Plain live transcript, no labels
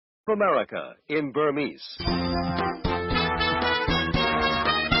America in Burmese.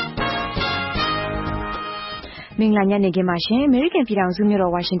 Mingla nyane ge ma shin American ပြည်ထောင်စုမြို့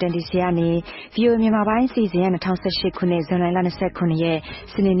တော် Washington DC ကနေ VOA မြန်မာပိုင်းအစီအစဉ်ရဲ့2018ခုနှစ်ဇွန်လ29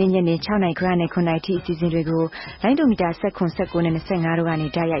ရက်စနေနေ့ညနေ6:00နာရီခရနဲ့9:00နာရီထိအစီအစဉ်တွေကိုလိုင်းဒိုမီတာ19နဲ့25တို့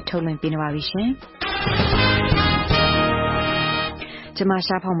ကနေတိုက်ရိုက်ထုတ်လွှင့်ပေးနေပါပြီရှင်။ကျွန်မ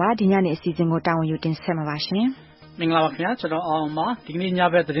ရှားဖောင်ပါဒီညနေအစီအစဉ်ကိုတာဝန်ယူတင်ဆက်မှာပါရှင်။မင်္ဂလာပါခင်ဗျာကျွန်တော်အောင်ပါဒီကနေ့ည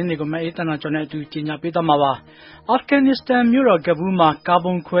ဘက်သတင်းတွေကိုမအေးတနာကျွန်တော်အတူကြီးညာပေးသွားမှာပါ။ Afghanistan မြို့တော်ကဘူးမှာကာ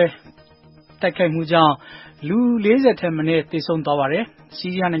ဗွန်ခွဲတိုက်ခိုက်မှုကြောင့်လူ40ထက်မနည်းသေဆုံးသွားပါတယ်။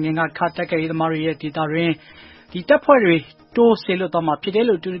ဆီးရီးယားနိုင်ငံကခါတက်ခဲ့ရေးသမားတွေရဲ့ဒေသတွင်းဒီတပ်ဖွဲ့တွေတိုးဆေလွတ်သွားမှာဖြစ်တယ်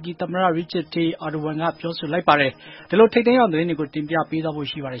လို့တူရကီသမ္မတ Recep Tayyip Erdogan ကပြောဆိုလိုက်ပါတယ်။ဒီလိုထိတ်သိမ်းအောင်သတင်းတွေကိုတင်ပြပေးသွားဖို့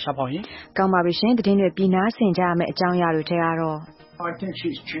ရှိပါတယ်ရှားဖောင်ရင်။ကောင်းပါပြီရှင်သတင်းတွေပြည်နာဆင်ကြရမယ့်အကြောင်းအရာတွေထဲကတော့ I think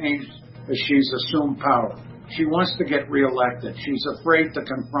she's changed as she's assumed power. She wants to get reelected. She's afraid to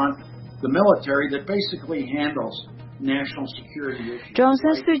confront the military that basically handles national security issues. ဒေါ်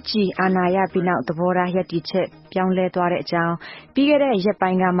ဆန်းစုကြည်အာဏာရပြီးနောက်သဘောထားရပ်တည်ချက်ပြောင်းလဲသွားတဲ့အကြောင်းပြီးခဲ့တဲ့ရက်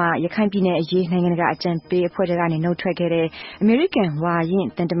ပိုင်းကမှရခိုင်ပြည်နယ်အရေးနိုင်ငံတကာအကြံပေးအဖွဲ့တွေကနေနှုတ်ထွက်ခဲ့တဲ့အမေရိကန်ဝါရ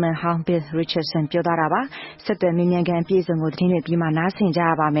င့်တန်တမန်ဟောင်း Bill Richardson ပြောသွားတာပါဆက်သွယ်မြင်မြန်ကန်အပြည့်အစုံကိုသတင်းတွေပြီးမှနား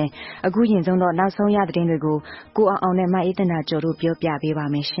ဆင်ကြရပါမယ်အခုရင်ဆုံးတော့နောက်ဆုံးရသတင်းတွေကိုကိုအောင်နဲ့မအေးသနာကျော်တို့ပြောပြပေးပါ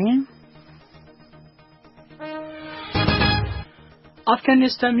မယ်ရှင်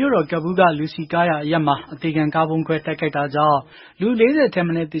Afghanistan မြို့တော်ကဘူးကလူစီကားရအရက်မှာအသေးခံကားပုံခွဲတိုက်ခိုက်တာကြောင့်လူ40ထက်မ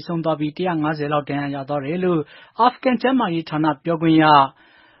နည်းသေဆုံးသွားပြီး150လောက်ဒဏ်ရာရသွားတယ်လို့ Afghan ကျန်းမာရေးဌာနပြောခွင့်ရ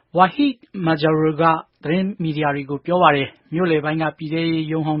Wahid Majrour ကသတင်းမီဒီယာတွေကိုပြောပါတယ်။မြို့လယ်ပိုင်းကပြည်ထ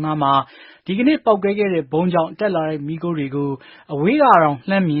ရေးရုံးဟောင်းနားမှာဒီကနေ့ပောက်ကွဲခဲ့တဲ့ဘုံကြောင့်တက်လာတဲ့မီးခိုးတွေကိုအဝေးကတောင်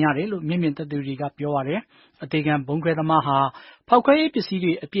လှမ်းမြင်ရတယ်လို့မျက်မြင်သက်သေတွေကပြောပါတယ်။အသေးခံဘုံခွဲသမားဟာဖောက်ခွဲရေးပစ္စည်း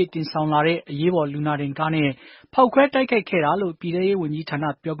တွေအပြည့်တင်ဆောင်လာတဲ့အရေးပေါ်လူနာတင်ကားနဲ့ဖောက်ခွဲတိုက်ခိုက်ခဲ့တာလို့ပြည်ထရေးဝန်ကြီးဌာန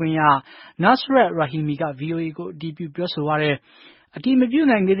ပြောခွင့်ရ Nasrat Rahimi က VOA ကိုအတည်ပြုပြောဆိုပါတယ်။အတည်မပြု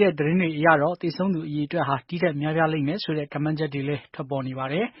နိုင်သေးတဲ့သတင်းတွေအရတော့သေဆုံးသူအရေအတွက်ဟာဒီထက်များပြားလိမ့်မယ်ဆိုတဲ့ခန့်မှန်းချက်တွေလည်းထွက်ပေါ်နေပါ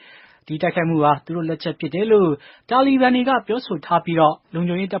တယ်။ဒီတိုက်ခိုက်မှုဟာသူတို့လက်ချက်ဖြစ်တယ်လို့တာလီဘန်တွေကပြောဆိုထားပြီးတော့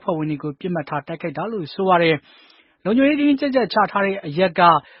လုံခြုံရေးတပ်ဖွဲ့ဝင်တွေကိုပြစ်မှတ်ထားတိုက်ခိုက်တာလို့ဆိုပါတယ်။လုံခြုံရေးတင်းကြပ်ချထားတဲ့အရက်က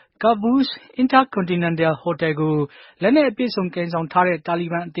Kabul's Intercontinental Hotel ကိုလက်နက်အပြည့်စုံကင်ဆောင်ထားတဲ့တာလီ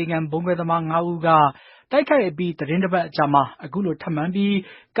ဘန်အသေးခံဘုံခွဲသမား9ဦးကတိုက်ခိုက်အပြီးသတင်းတစ်ပတ်အကြာမှာအခုလို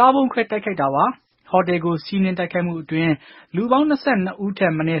ထပ်မံပြီးကားဘုံခွဲတိုက်ခိုက်တာပါ။ဟိုတယ်ကိုစီးနင်းတိုက်ခိုက်မှုအတွင်းလူပေါင်း22ဦး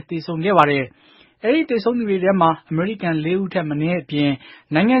ထက်မနည်းသေဆုံးခဲ့ပါတယ်။အဲဒီသေဆုံးသူတွေထဲမှာအမေရိကန်4ဦးထက်မနည်း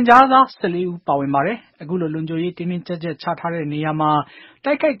အပြင်နိုင်ငံခြားသား14ဦးပါဝင်ပါတယ်။အခုလိုလုံခြုံရေးတင်းတင်းကြပ်ကြပ်ချထားတဲ့နေရာ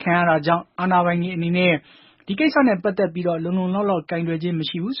မှာတိုက်ခိုက်ခံရတာကြောင့်အာဏာပိုင်တွေအနေနဲ့ဒီကိစ္စနဲ့ပတ်သက်ပြီးတော့လုံလုံလောက်လောက်ကင်တွယ်ခြင်းမ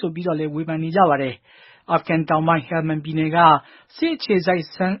ရှိဘူးဆိုပြီးတော့လည်းဝေဖန်နေကြပါတယ်။ Afghan တောင်ပိုင်း Helmand ပြည်နယ်ကစစ်အခြေစိုက်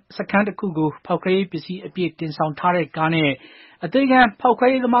စခန်းတစ်ခုကိုဖောက်ခွဲရေးပစ္စည်းအပြည့်တင်ဆောင်ထားတဲ့ကားနဲ့အသေးခံဖောက်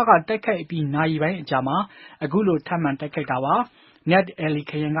ခွဲရေးသမားကတိုက်ခိုက်ပြီးနာရီပိုင်းအကြာမှာအခုလိုထပ်မံတိုက်ခိုက်တာပါ။ Nat Ali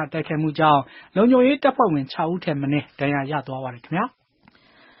ခရိုင်ကတိုက်ခိုက်မှုကြောင့်လုံခြုံရေးတပ်ဖွဲ့ဝင်6ဦးထက်မနည်းဒဏ်ရာရသွားပါတယ်ခင်ဗျာ။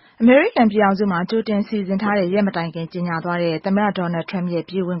အမေရိကန်ပြည်ထောင်စုမှာကြိုတင်စီစဉ်ထားတဲ့ရက်မတိုင်ခင်ကြေညာသွားတဲ့သမ္မတဒေါ်နယ်ထရမ့်ရဲ့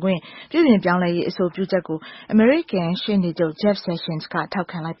ပြည်ဝင်ခွင့်ပြုပြင်ပြောင်းလဲရေးအဆိုပြုချက်ကိုအမေရိကန်ရှေ့နေချုပ် Jeff Sessions ကထောက်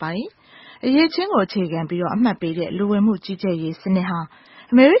ခံလိုက်ပါတယ်။အရေးချင်းကိုအခြေခံပြီးတော့အမှတ်ပေးတဲ့လူဝင်မှုကြီးကြပ်ရေးစနစ်ဟာ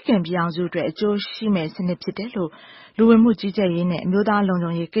အမေရိကန်ပြည်ထောင်စုအတွက်အကျိုးရှိမဲ့စနစ်ဖြစ်တယ်လို့လူဝင်မှုကြီးကြပ်ရေးနဲ့အမျိုးသား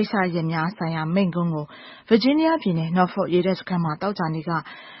လုံခြုံရေးကိစ္စရပ်များဆိုင်ရာမိန့်ခွန်းကို Virginia ပြည်နယ် Norfolk ရေတပ်စခန်းမှာသောကြာနေ့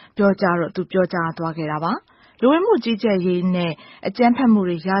ကပြောကြားသွားခဲ့တာပါ။လူဝင်မှုကြီးကြပ်ရေးနဲ့အကြမ်းဖက်မှု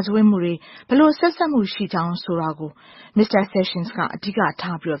တွေရာဇဝတ်မှုတွေဘလို့ဆက်ဆက်မှုရှိကြောင်းဆိုတာကို Mr. Sessions ကအဓိ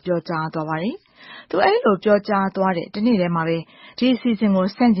ကထားပြီးပြောကြားသွားပါတယ်။သူအဲ့လိုပြောကြားသွားတဲ့တနေ့တည်းမှာပဲဒီအစီအစဉ်ကို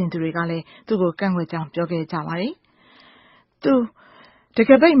ဆန့်ကျင်သူတွေကလည်းသူ့ကိုကန့်ကွက်ကြောင်းပြောခဲ့ကြပါတယ်။သူ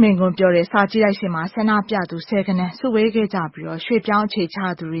တကပိတ်မိန်ကွန်းပြောတဲ့စာကြည့်လိုက်ရှင်မှာဆန္ဒပြသူ10ခန်းစုဝေးခဲ့ကြပြီးတော့ရွှေ့ပြောင်းအခြေချ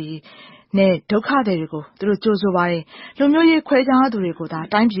သူတွေနဲ့ဒုက္ခသည်တွေကိုသူတို့ကြိုဆိုပါတယ်လူမျိုးရေးခွဲခြားသူတွေ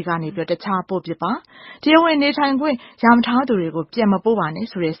ကိုသာတိုင်းပြည်ကနေပြီးတခြားပို့ပစ်ပါတရားဝင်နေထိုင်ခွင့်ရမထားသူတွေကိုပြန်မပို့ပါနဲ့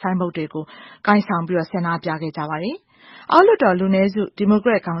ဆိုတဲ့ဆိုင်းဘုတ်တွေကိုကိုင်ဆောင်ပြီးတော့ဆန္ဒပြခဲ့ကြပါတယ်အောက်လွှတ်တော်လူနည်းစုဒီမိုက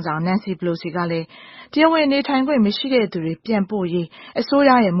ရက်ခေါင်းဆောင် Nancy Pelosi ကလည်းတရားဝင်နေထိုင်ခွင့်မရှိတဲ့သူတွေပြန်ပို့ရေးအစိုး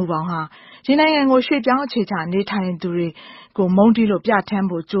ရရဲ့မူပေါင်းဟာဒီနိုင်ငံကိုရွှေ့ပြောင်းအခြေချနေထိုင်သူတွေကိုမုန်းတီးလို့ပြဋ္ဌာန်း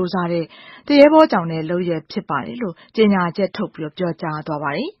ဖို့ကြိုးစားတဲ့တရေဘောကြောင့်တဲ့လုပ်ရဖြစ်ပါတယ်လို့ကြေညာချက်ထုတ်ပြီးပြောကြားသွားပါ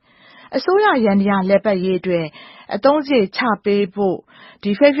တယ်အစိုးရရန်တရားလက်ပတ်ရေးအတွက်အသုံးစရိတ်ချ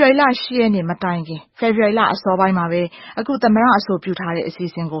ပေးဖို့ဒီဖေဖော်ဝါရီလ10ရက်နေ့မတိုင်ခင်ဖေဖော်ဝါရီလအစောပိုင်းမှာပဲအခုသမ္မတအဆိုပြုထားတဲ့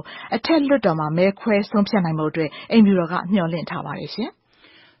အစီအစဉ်ကိုအထက်လွှတ်တော်မှာမဲခွဲဆုံးဖြတ်နိုင်ဖို့အတွက်အိမ်ဖြူတော်ကမျှော်လင့်ထားပါတယ်ရှင်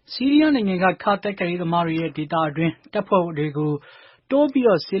။ဆီးရီးယားနိုင်ငံကခါတက်ကြရေးသမားတွေရဲ့ဒေသအတွင်းတပ်ဖွဲ့တွေ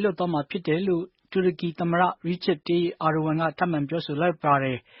ကိုတိုးပြီးတော့ဆေးလွတ်သွားမှာဖြစ်တယ်လို့တူရကီသမ္မတ Recep Tayyip Erdogan ကထပ်မံပြောဆိုလိုက်ပါ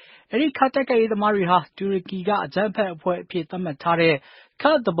တယ်။ အဲဒီခါတက်ကြရေးသမားတွေဟာတူရကီကအကြမ်းဖက်အဖွဲ့အဖြစ်သတ်မှတ်ထားတဲ့ခ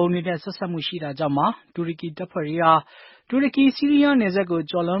တ်တပုံတွေနဲ့ဆက်ဆက်မှုရှိတာကြောင့်တူရကီတပ်ဖွဲ့တွေဟာတူရကီစီးရီးယားနယ်စပ်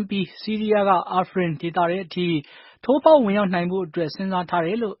ကိုကျော်လွန်ပြီးစီးရီးယားကအာဖရင်ဒေသရဲ့အထိထိုးပေါက်ဝင်ရောက်နိုင်ဖို့အတွက်စဉ်းစားထား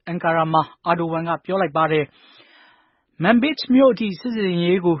တယ်လို့အန်ကာရာမှာအာဒိုဝမ်ကပြောလိုက်ပါတယ်မန်ဘစ်မြို့အထိစစ်စင်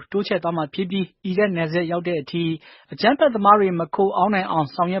ရေးကိုတိုးချဲ့သွားမှာဖြစ်ပြီးအီရတ်နယ်စပ်ရောက်တဲ့အထိအကြမ်းဖက်သမားတွေမခိုအောင်နိုင်အောင်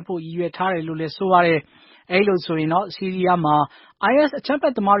ဆောင်ရွက်ဖို့ရည်ရွယ်ထားတယ်လို့လည်းဆိုပါတယ်။အဲဒီလိုဆိုရင်တော့ဆီးရီးယားမှာ IS အကြမ်း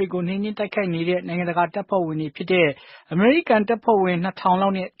ဖက်သမားတွေကိုနှိမ်နင်းတိုက်ခိုက်နေတဲ့နိုင်ငံတကာတပ်ဖွဲ့ဝင်တွေဖြစ်တဲ့အမေရိကန်တပ်ဖွဲ့ဝင် 2000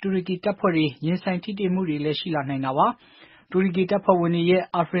 လောက်နဲ့တူရကီတပ်ဖွဲ့တွေရင်ဆိုင်ထိတွေ့မှုတွေလည်းရှိလာနိုင်တာပါ။တူရကီတပ်ဖွဲ့ဝင်တွေ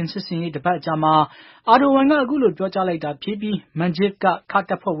ရဲ့အာဖရင်စစ်စင်ရေးတပတ်အကြာမှာအာဒိုဝမ်ကအခုလိုပြောကြားလိုက်တာဖြစ်ပြီးမန်ဂျစ်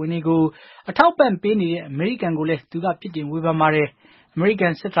ကခါတပ်ဖွဲ့ဝင်တွေကိုအထောက်ပံ့ပေးနေတဲ့အမေရိကန်ကိုလည်းသူကပြစ်တင်ဝေဖန်ပါတယ်။အမေရိက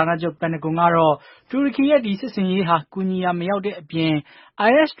န်စစ်ဌာနချုပ်ပန်တဂွန်ကတော့တူရကီရဲ့ဒီစစ်စင်ရေးဟာကူညီရာမရောက်တဲ့အပြင်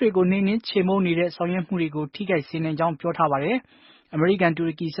IS တွေကိုနှိမ်နင်းချေမှုန်းနေတဲ့ဆောင်ရွက်မှုတွေကိုထိခိုက်စေနိုင်ကြောင်းပြောထားပါတယ်။အမေရိကန်တူ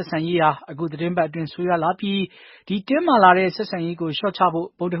ရကီဆက်ဆံရေးဟာအခုသတင်းပတ်အတွင်းဆိုးရွားလာပြီးဒီတင်းမာလာတဲ့ဆက်ဆံရေးကိုလျှော့ချဖို့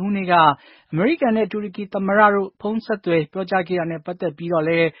ဗုဒ္ဓဟူးနေ့ကအမေရိကန်နဲ့တူရကီသမ္မတတို့ဖုန်းဆက်သွယ်ပြောကြားခဲ့တာနဲ့ပတ်သက်ပြီးတော့လ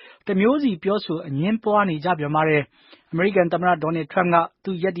ည်းတမျိုးစီပြောဆိုအငင်းပွားနေကြပြန်ပါတယ်။အမေရိကန်သမ္မတဒေါ်နယ်ထရမ့်က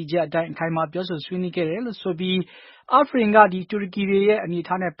သူ့ရပ်တည်ချက်အတိုင်းအခိုင်အမာပြောဆိုဆွေးနွေးခဲ့တယ်လို့ဆိုပြီးအာဖရင်ကတူရကီတွေရဲ့အနေ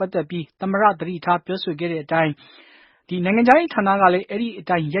အထားနဲ့ပတ်သက်ပြီးသမ္မတသတိထားပြောဆိုခဲ့တဲ့အတိုင်းနိုင်ငံခြားရေးဌာနကလည်းအဲ့ဒီအ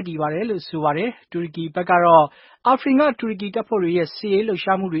တိုင်းရပ်တည်ပါတယ်လို့ဆိုပါတယ်။တူရကီဘက်ကတော့အာဖရင်ကတူရကီတပ်ဖွဲ့တွေရဲ့စစ်ရေး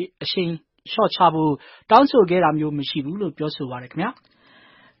လှုပ်ရှားမှုတွေအရှိန်လျှော့ချဖို့တောင်းဆိုခဲ့တာမျိုးမရှိဘူးလို့ပြောဆိုပါတယ်ခင်ဗျာ။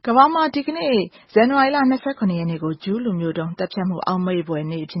ကမ္ဘာမှာဒီကနေ့ဇန်နဝါရီလ29ရက်နေ့ကိုဂျူးလူမျိုးတုံးတပ်ဖြတ်မှုအောင်မေ့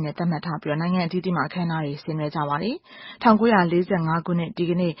ပွဲနေ့အဖြစ်နဲ့သတ်မှတ်ထားပြီးနိုင်ငံအသီးသီးမှာအခမ်းအနားတွေဆင်နွှဲကြပါတယ်။1945ခုနှစ်ဒီ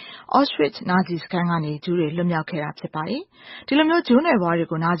ကနေ့ Auschwitz နာဇီစခန်းကနေဂျူးတွေလွတ်မြောက်ခဲ့တာဖြစ်ပါတယ်။ဒီလိုမျိုးဂျူးနယ်ဘွားတွေ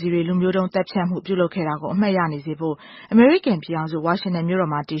ကိုနာဇီတွေလူမျိုးတုံးတပ်ဖြတ်မှုပြုလုပ်ခဲ့တာကိုအမှတ်ရနေစေဖို့အမေရိကန်ပြည်ထောင်စုဝါရှင်တန်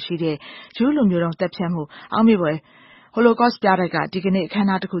မြို့တော်မှာတည်ရှိတဲ့ဂျူးလူမျိုးတုံးတပ်ဖြတ်မှုအောင်မေ့ပွဲHolocaust ပြတိုက်ကဒီကနေ့အခမ်းအ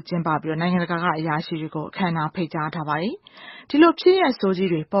နားတစ်ခုကျင်းပပြီးနိုင်ငံတကာကအရာရှိတွေကိုအခမ်းအနားဖိတ်ကြားထားပါတယ်။ဒီလိုဖြစ်ရပ်ဆိုးကြီး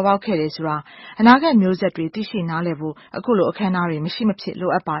တွေပေါ်ပေါက်ခဲ့တယ်ဆိုတာအနာဂတ်မျိုးဆက်တွေသိရှိနားလည်ဖို့အခုလိုအခမ်းအနားတွေမရှိမဖြစ်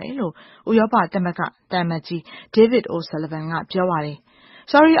လိုအပ်ပါတယ်လို့ဥရောပသမဂ္ဂတမန်ကြီး David O'Sullivan ကပြောပါတယ်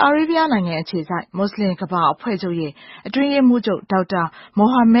။ Saudi Arabia နိုင်ငံအခြေစိုက်မွတ်စလင်ကမ္ဘာအဖွဲ့ချုပ်ရဲ့အတွင်းရေးမှူးချုပ်ဒေါက်တာ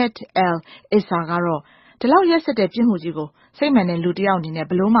Mohammed Al-Issa ကတော့ဒီလောက်ရက်စက်တဲ့ပြစ်မှုကြီးကိုစိတ်မှန်တဲ့လူတစ်ယောက်အနေနဲ့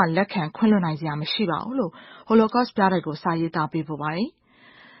ဘလို့မှလက်ခံခွင့်လွှတ်နိုင်စရာမရှိပါဘူးလို့ Holocaust ပြတိုက်ကိုစာရေးသားပေးပို့ပါတယ်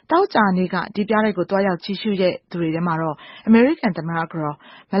။တောက်ကြနေ့ကဒီပြတိုက်ကိုတွားရောက်ကြည့်ရှုတဲ့သူတွေထဲမှာတော့အမေရိကန်သမ္မတကတော်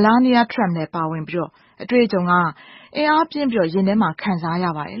Melania Trump လည်းပါဝင်ပြီးအတွေ့အကြုံကအင်အားပြင်းပြီးရင်ထဲမှာခံစား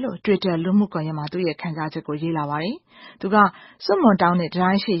ရပါတယ်လို့ Twitter လူမှုကွန်ရက်မှာသူ့ရဲ့ခံစားချက်ကိုရေးလာပါတယ်။သူကစွန့်မွန်တောင်း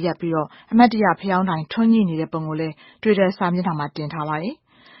တဲ့တိုင်းရှိရပ်ပြီးအမတ်တရဖျောင်းတိုင်ထွန်းညှိနေတဲ့ပုံကိုလည်း Twitter စာမျက်နှာမှာတင်ထားပါတယ်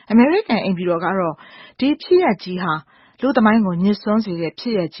။အမေရိကန်အိမ်ဖြူတော်ကတော့ဒီဖြစ်ရပ်ကြီးဟာလူသမိုင်းကိုညှစ်စွန်းစေ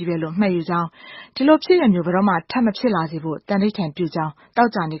တဲ့ဖြစ်ရပ်ကြီးပဲလို့မှတ်ယူကြောင်းဒီလိုဖြစ်ရပ်မျိုးဘယ်တော့မှထပ်မဖြစ်လာစေဖို့တန်ဋိဌာန်ပြုကြောင်း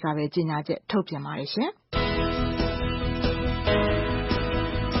တောက်ကြနေ့ကပဲကြေညာချက်ထုတ်ပြန်ပါတယ်ရှင်။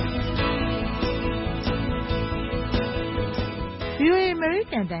 VOA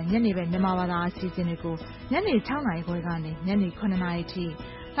American တန်ညနေပဲမြန်မာဘာသာအစီအစဉ်တွေကိုညနေ6နာရီခွဲကနေညနေ9နာရီထိ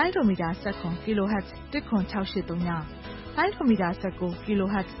လိုင်းဒိုမီတာ19 kHz 10683ညလိုင်းဒိုမီတာ19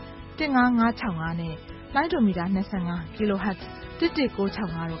 kHz 15565နဲ့လိုင်းဒိုမီတာ25 kHz 11965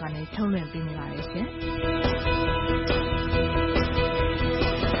တို့ကနေထုတ်လွှင့်ပေးနေပါတယ်ရှင်။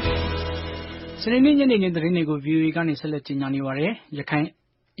စနေနေ့ညနေခင်းသတင်းတွေကို VOA ကနေဆက်လက်ကြေညာနေပါတယ်။ရခိုင်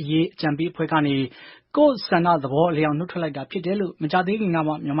အရေးအကြံပေးအဖွဲ့ကနေကိုယ်ဆန္ဒသဘောအလျောက်နှုတ်ထွက်လိုက်တာဖြစ်တယ်လို့မကြသေးခင်က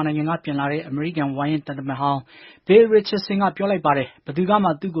မှမြန်မာနိုင်ငံကပြန်လာတဲ့အမေရိကန်ဝါရင့်တန်တမန်ဟောင်း Bill Richardson ကပြောလိုက်ပါတယ်။ဘယ်သူကမှ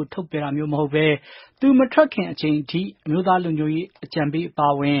သူ့ကိုထုတ်ပယ်တာမျိုးမဟုတ်ပဲသူမထွက်ခင်အချိန်ထိအမျိုးသားလုံခြုံရေးအကြံပေးအပါ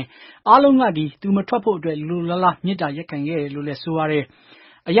အဝင်အားလုံးကသူမထွက်ဖို့အတွက်လူလားလားမေတ္တာရက်ခံခဲ့တယ်လို့လည်းဆိုပါတယ်။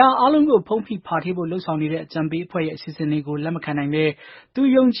အရာအားလုံးကိုဖုံးဖိဖာထေးဖို့လှုံ့ဆော်နေတဲ့အကြံပေးအဖွဲ့ရဲ့အစီအစဉ်တွေကိုလက်မခံ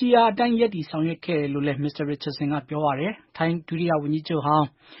နိုင်ပဲသူယုံကြည်ရာအတိုင်းရပ်တည်ဆောင်ရွက်ခဲ့တယ်လို့လည်း Mr. Richardson ကပြောပါတယ်။ထိုင်းဒုတိယဝန်ကြီးချုပ်ဟောင်း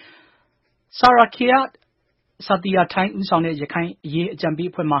Sarakiart Sathirathai ဦးဆောင်တဲ့ရခိုင်အရေးအကြံ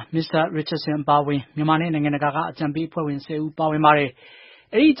ပေးအဖွဲ့မှာ Mr. Richardson အပါအဝင်မြန်မာနဲ့နိုင်ငံတကာကအကြံပေးအဖွဲ့ဝင်10ဦးပါဝင်ပါတယ်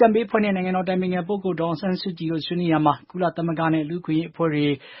။အဲဒီအကြံပေးအဖွဲ့နဲ့နိုင်ငံတော်တိုင်ပင်ခံပုဂ္ဂိုလ်ဒေါ်အောင်ဆန်းစုကြည်တို့ဆွေးနွေးရာမှာကုလသမဂ္ဂနဲ့လူ့အခွင့်အရေးအဖွဲ့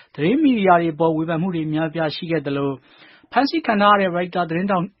တွေသတင်းမီဒီယာတွေပေါ်ဝေဖန်မှုတွေများပြားရှိခဲ့တယ်လို့ဖမ်းဆီးခံထားရတဲ့ Reuters သတ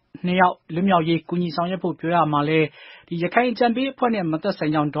င်းထောက်2ယောက်လွတ်မြောက်ရေးကူညီဆောင်ရွက်ဖို့ပြောရမှာလဲရခိုင်အကြံပေးအဖွဲ့နဲ့မသက်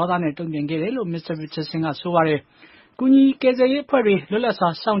ဆိုင်ကြောင်းဒေါသနဲ့တုံ့ပြန်ခဲ့တယ်လို့ Mr. Richardson ကဆိုပါတယ်။ကူညီကယ်ဆယ်ရေးအဖွဲ့တွေလွတ်လပ်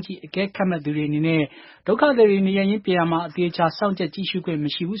စွာစောင့်ကြည့်အကဲခတ်မဲ့သူတွေအနေနဲ့ဒုက္ခသည်တွေနေရင်းပြန်ရမှာအသေးချာစောင့်ကြည့်ကြည့်ရှုခွင့်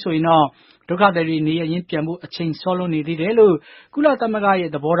မရှိဘူးဆိုရင်တော့ဒုက္ခသည်တွေနေရင်းပြန်ဖို့အချိန်စောလွန်းနေသေးတယ်လို့ကုလသမဂ္ဂ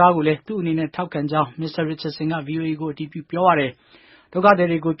ရဲ့သဘောထားကိုလည်းသူ့အနေနဲ့ထောက်ခံကြောင်း Mr. Richardson က VOA ကိုအတည်ပြုပြောပါတယ်။ဒုက္ခသည်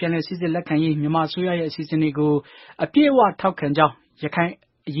တွေကိုပြန်လည်စိစစ်လက်ခံရေးမြန်မာအစိုးရရဲ့အစီအစဉ်တွေကိုအပြည့်အဝထောက်ခံကြောင်းရခိုင်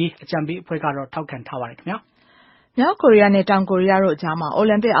အရေးအကြံပေးအဖွဲ့ကတော့ထောက်ခံထားပါတယ်ခင်ဗျာ။ မြောက်ကိုရီးယားနဲ့တောင်ကိုရီးယားတို့အကြားမှာ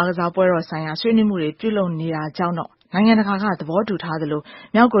အိုလံပစ်အားကစားပွဲတော်ဆိုင်ရာဆွေးနွေးမှုတွေပြုလုပ်နေတာကြောင့်တော့နိုင်ငံတကာကသဘောတူထားသ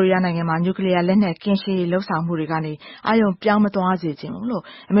လိုမြောက်ကိုရီးယားနိုင်ငံမှာနျူကလ িয়ার လက်နက်ကင်းရှင်းရေးလှုပ်ဆောင်မှုတွေကနေအာရုံပြောင်းမသွားစေချင်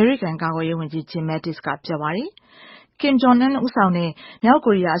ဘူးလို့အမေရိကန်ကာကွယ်ရေးဝန်ကြီး Jim Mattis ကပြောပါတယ်။ Kim Jong-un ဦးဆောင်တဲ့မြောက်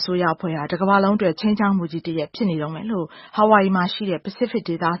ကိုရီးယားအစိုးရအဖွဲ့ဟာတကမ္ဘာလုံးအတွက်ချိန်ချောက်မှုကြီးတစ်ရပ်ဖြစ်နေတော့မယ်လို့ဟာဝိုင်အီမှာရှိတဲ့ Pacific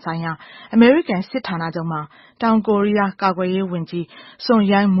ဒေသဆိုင်ရာအမေရိကန်စစ်ဌာနချုပ်မှာတောင်ကိုရီးယားကာကွယ်ရေးဝန်ကြီး Son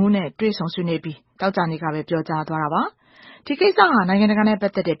Young-moo နဲ့တွေ့ဆုံဆွေးနွေးပြီးသောကြာနေ့ကပဲပြောကြားသွားတာပါ။ဒီကိစ္စဟာနိုင်ငံတကာနဲ့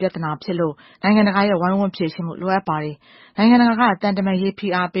ပတ်သက်တဲ့ပြဿနာဖြစ်လို့နိုင်ငံတကာရဲ့ဝိုင်းဝန်းဖြေရှင်းမှုလိုအပ်ပါတယ်။နိုင်ငံတကာကတန်တမာရေးဖိ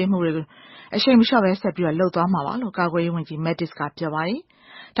အားပေးမှုတွေကိုအရှိန်မလျှော့ပဲဆက်ပြီးလှုပ်သွားမှာပါလို့ကာကွယ်ရေးဝန်ကြီး Mattis ကပြောပါတယ်။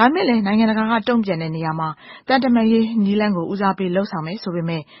ဒါမဲ့လည်းနိုင်ငံတကာကတုံ့ပြန်တဲ့နေရာမှာတန်တမာရေးနည်းလမ်းကိုဦးစားပေးလှုပ်ဆောင်မယ်ဆိုပေ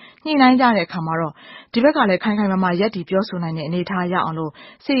မဲ့ညှိနှိုင်းကြတဲ့အခါမှာတော့ဒီဘက်ကလည်းခိုင်ခိုင်မာမာရပ်တည်ပြောဆိုနိုင်တဲ့အနေအထားရအောင်လို့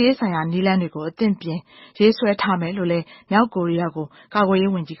စစ်ရေးဆိုင်ရာနည်းလမ်းတွေကိုအသင့်ပြင်ရေးဆွဲထားမယ်လို့လည်းမြောက်ကိုရီးယားကိုကာကွယ်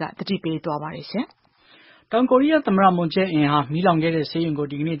ရေးဝန်ကြီးကတတိပေးသွားပါတယ်ရှင်။တောင်ကိုရီးယားသမ္မတမွန်ဂျေအင်ဟာမီးလောင်ခဲ့တဲ့ဆေးရုံကို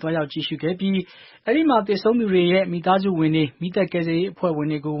ဒီကနေ့သွားရောက်ကြည့်ရှုခဲ့ပြီးအဲဒီမှာသေဆုံးသူတွေရဲ့မိသားစုဝင်တွေမိသက်ကယ်ဆယ်ရေးအဖွဲ့ဝင်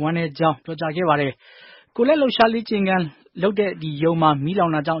တွေကိုဝမ်းနည်းကြောင်းပြောကြားခဲ့ပါတယ်။ကိုလက်လှုပ်ရှားလေ့ကျင့်ခန်းလုပ်တဲ့ဒီရုံမှာမီးလော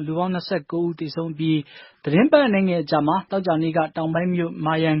င်တာကြောင့်လူပေါင်း29ဦးသေဆုံးပြီးသတင်းပတ်နိုင်ငံအကြာမှာတောက်ကြနေ့ကတောင်ပိုင်း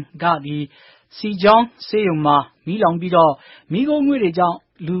မြို့မာယန်ကစီကျောင်းဆေးရုံမှာမီးလောင်ပြီးတော့မီးခိုးငွေ့တွေကြောင့်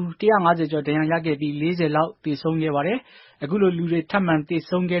လူ150ကျော်ဒဏ်ရာရခဲ့ပြီး40လောက်သေဆုံးခဲ့ပါတယ်။အခုလိုလူတွေထပ်မံသေ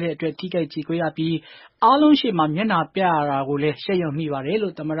ဆုံးခဲ့တဲ့အတွက်ထိခိုက်ကြေကွဲရပြီးအားလုံးရှေ့မှာမျက်နှာပြရတာကိုလည်းရှက်ရွံ့မိပါ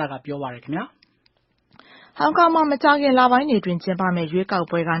တယ်လို့သမ္မတကပြောပါတယ်ခင်ဗျာ။ဟောင်ကောင်မှာမကြာခင်လပိုင်းတွေတွင်ကျင်းပမယ့်ရွေး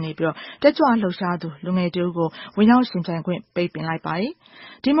ကောက်ပွဲကနေပြီးတော့တက်ကြွလှုပ်ရှားသူလူငယ်တဦးကိုဝင်ရောက်ရှင်ပြိုင်ခွင့်ပိတ်ပင်လိုက်ပါတယ်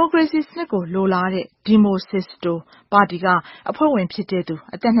။ဒီမိုကရေစီစနစ်ကိုလိုလားတဲ့ဒီမိုစစ်စတိုပါတီကအဖွဲ့ဝင်ဖြစ်တဲ့သူ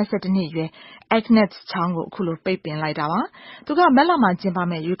အသက်22နှစ်အရွယ် Agnes Chow ကိုအခုလိုပိတ်ပင်လိုက်တာပါ။သူကမက်လမှာကျင်းပ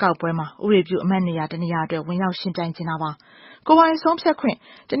မယ့်ရွေးကောက်ပွဲမှာဥပဒေပြုအမတ်နေရာတနေရာအတွက်ဝင်ရောက်ရှင်ပြိုင်နေတာပါ။ကိုယ်ပိုင်ဆုံးဖြတ်ခွ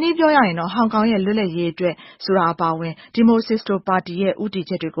င့်တနည်းပြောရရင်တော့ဟောင်ကောင်ရဲ့လွတ်လပ်ရေးအတွက်ဆိုတာအပါအဝင်ဒီမိုစစ်စတိုပါတီရဲ့ဦးတည်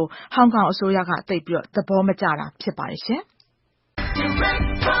ချက်တွေကိုဟောင်ကောင်အစိုးရကသိပ်ပြီးတော့သဘောမကျတာဖြစ်ပါတယ်ရှင်။ Direct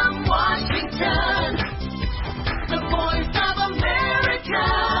from Washington, the voice of America,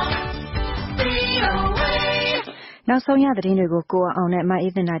 VOA နောက်ဆုံးရသတင်းတွေကိုကိုအောင်နဲ့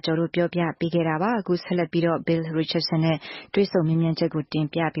မအေးသနာကျော်တို့ပြောပြပေးခဲ့တာပါအခုဆက်လက်ပြီးတော့ Bill Richardson နဲ့တွေ့ဆုံမြင်မြန်ချက်ကိုတင်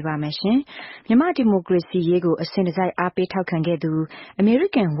ပြပေးပါမယ်ရှင်မြန်မာဒီမိုကရေစီရေးကိုအစဉ်တစိုက်အားပေးထောက်ခံခဲ့သူ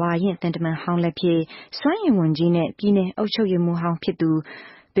အမေရိကန်ဝါရင့်တန်တမန်ဟောင်းလက်ဖြစ်စွမ်းရင်ဝန်ကြီးနဲ့ပြည်내အုပ်ချုပ်ရေးမှူးဟောင်းဖြစ်သူ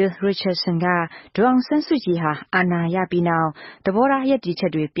Bill Richardson ကဒေါ်အောင်ဆန်းစုကြည်ဟာအာဏာရပြီးနောက်သဘောထားရပ်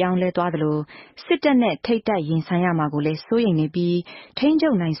တည်ချက်တွေပြောင်းလဲသွားသလိုစစ်တပ်နဲ့ထိပ်တိုက်ရင်ဆိုင်ရမှာကိုလည်းစိုးရိမ်နေပြီးထိန်းချု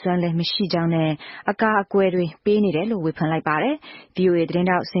ပ်နိုင်စွမ်းလည်းမရှိကြောင်းနဲ့အကာအကွယ်တွေပေးနေတယ်လို့ဝေဖန်လိုက်ပါတယ်။ VOA သတ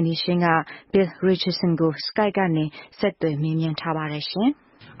င်းတောက် Cindy Shin က Bill Richardson ကို Skype ကနေဆက်သွယ်မေးမြန်းထားပါတယ်ရှင်။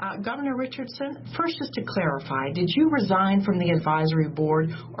 Governor Richardson, first just to clarify, did you resign from the advisory board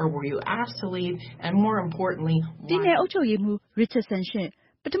or were you asked to leave? And more importantly, why? ပြည်내အုပ်ချုပ်ရေးမှူး Richardson ရှင်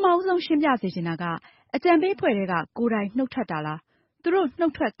ပထမဆုံးရှင်းပြစေချင်တာကအကြံပေးဖွဲ့တွေကကိုယ်တိုင်နှုတ်ထွက်တာလားသူတို့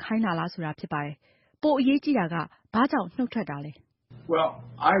နှုတ်ထွက်ခိုင်းတာလားဆိုတာဖြစ်ပါတယ်ပိုအရေးကြီးတာကဘာကြောင့်နှုတ်ထွက်တာလဲ Well,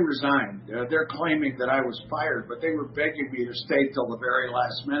 I resigned. They're claiming that I was fired, but they were begging me to stay till the very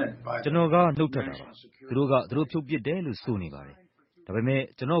last minute. ကျွန်တော်ကနှုတ်ထွက်တာပါသူတို့ဖြုတ်ပစ်တယ်လို့ဆိုနေပါတယ်ဒါပေ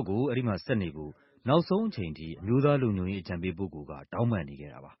မဲ့ကျွန်တော်ကိုအဲ့ဒီမှာဆက်နေဖို့နောက်ဆုံးအချိန်ထိအမျိုးသားလုံခြုံရေးအကြံပေးပုဂ္ဂိုလ်ကတောင်းပန်နေ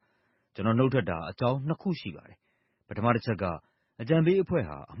ခဲ့တာပါကျွန်တော်နှုတ်ထွက်တာအကြောင်း2ခုရှိပါတယ်ပထမတစ်ချက်ကအကြံပေး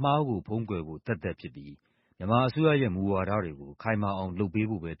အဖွဲ့ဟာအမှားကိုဖုံးကွယ်ဖို့သက်သက်ဖြစ်ပြီးမြန်မာအစိုးရရဲ့မူဝါဒတွေကိုခိုင်မာအောင်လုပ်ပေး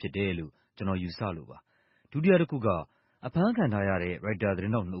ဖို့ပဲဖြစ်တယ်လို့ကျွန်တော်ယူဆလို့ပါဒုတိယတစ်ခုကအဖမ်းခံထားရတဲ့ရိုက်တာသ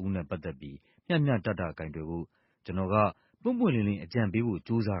တင်းတောက်2ဦးနဲ့ပတ်သက်ပြီးမျှမျှတတကင်တွယ်ဖို့ကျွန်တော်ကပွင့်ပွင့်လင်းလင်းအကြံ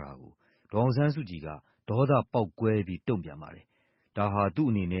ပေးဖို့ကြိုးစားတာကိုဒေါအောင်ဆန်းစုကြည်ကဒေါသပေါက်ကွဲပြီးတုံ့ပြန်ပါတယ်ဒါဟာ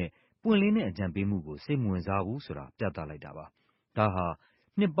သူ့အနေနဲ့ပွင့်လင်းတဲ့အကြံပေးမှုကိုစိတ်မဝင်စားဘူးဆိုတာပြသ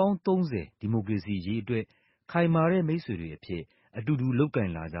လိုက်တာပါဒါဟာနှစ်ပေါင်း30ဒီမိုကရေစီရေးအတွက်ခိုင်မာတဲ့မိတ်ဆွေတွေအဖြစ်အတူတူလုပ်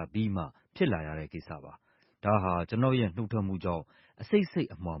ကင်လာကြပြီးမှဖြစ်လာရတဲ့ကိစ္စပါဒါဟာကျွန်တော်ရဲ့နှုတ်ထွက်မှုကြောင့်အစိတ်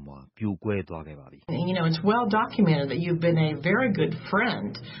အမွှာပြိုကွဲသွားခဲ့ပါပြီ You know, it's well documented that you've been a very good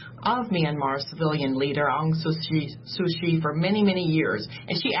friend of Myanmar civilian leader Aung San Suu Kyi for many years,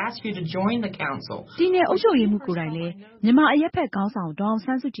 and she asked you to join the council. ပြည်내အုပ်ချုပ်ရေးမှူးကိုယ်တိုင်လည်းမြန်မာအရက်ဖက်ခေါင်းဆောင်ဒေါအောင်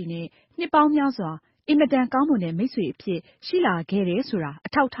ဆန်းစုကြည်နဲ့နှစ်ပေါင်းများစွာအင်မတန်ကောင်းမွန်တဲ့မိတ်ဆွေအဖြစ်ရှိလာခဲ့တယ်ဆိုတာ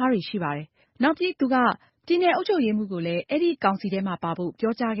အထောက်အထားတွေရှိပါတယ်နောက်ပြီးသူကပြည်내အုပ်ချုပ်ရေးမှူးကိုလည်းအဲ့ဒီကောင်စီထဲမှာပါဖို့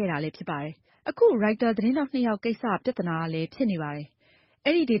ပြောကြားခဲ့တာလည်းဖြစ်ပါတယ်အခုရိုက်တာသတင်းတောက်2ယောက်ကိစ္စပြဿနာကလည်းဖြစ်နေပါ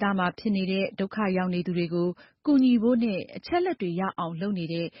တယ်အဲ့ဒီဒေသမှာဖြစ်နေတဲ့ဒုက္ခရောက်နေသူတွေကိုကူညီဖို့နဲ့အချက်လက်တွေရ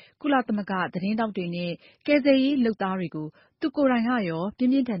အောင်လုပ်နေတဲ့ကုလသမဂ္ဂသတင်းတောက်တွေနဲ့ကယ်ဆယ်ရေးလုပ်သားတွေကိုသူကိုယ်တိုင်ကရောပြ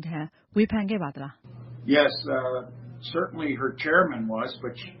င်းပြင်းထန်ထန်ဝေဖန်ခဲ့ပါသလား Yes, certainly her chairman was,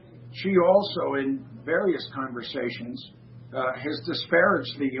 but she also in various conversations has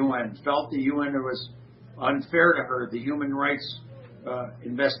disparaged the UN, felt the UN was unfair to her, the human rights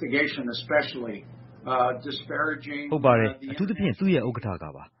investigation especially, disparaging ဟုတ်ပါတယ်အထူးသဖြင့်သူ့ရဲ့ဥက္ကဋ္ဌ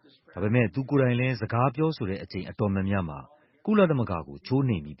ကပါဒါပေမဲ့သူကိုယ်တိုင်လည်းစကားပြောဆိုတဲ့အချိန်အတော်များများမှာကုလသမဂ္ဂကိုချိုး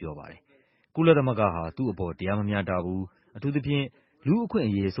နှိမ်ပြီးပြောပါတယ်ကုလသမဂ္ဂဟာသူ့အပေါ်တရားမမျှတဘူးအထူးသဖြင့်လူ့အခွ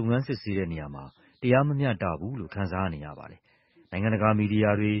င့်အရေးစုံစမ်းစစ်ဆေးတဲ့နေရာမှာတရားမမျှတဘူးလို့ခံစားနေရပါတယ်နိုင်ငံ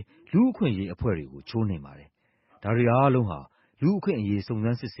တကာမီဒီယာတွေလူ့အခွင့်အရေးအဖွဲ့တွေကိုချိုးနှိမ်ပါတယ်ဒါတွေအားလုံးဟာလူ့အခွင့်အရေးစုံစ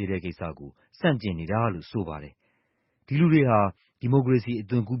မ်းစစ်ဆေးတဲ့ကိစ္စကိုစန့်ကျင်နေတာလို့ဆိုပါတယ်ဒီလူတွေဟာဒီမိုကရေစီအ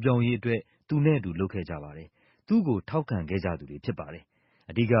သွင်ကူးပြောင်းရေးအတွက်သူနဲ့အတူလုပ်ခဲ့ကြပါတယ်သူ့ကိုထောက်ခံခဲ့ကြသူတွေဖြစ်ပါတယ်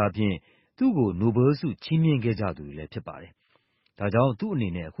အဓိကအဖြစ်သူ့ကိုနိုဘယ်ဆုချီးမြှင့်ခဲ့ကြသူတွေလည်းဖြစ်ပါတယ်ဒါကြောင့်သူ့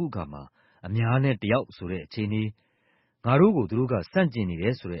အနေနဲ့အခုအခါမှာအများနဲ့တယောက်ဆိုတဲ့အခြေအနေငါတို့ကိုသူတို့ကစန့်ကျင်နေ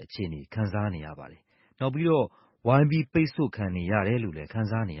တယ်ဆိုတဲ့အခြေအနေခံစားနေရပါတယ်နောက်ပြီးတော့ဝိုင်းပြီးပိတ်ဆို့ခံနေရတယ်လို့လည်းခံ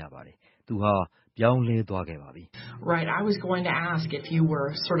စားနေရပါတယ်သူဟာပြောင်းလဲသွားခဲ့ပါပြီ Right, I was going to ask if you were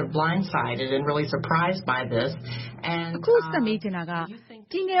sort of blindsided and really surprised by this and အခုဆက်မေးချင်တာက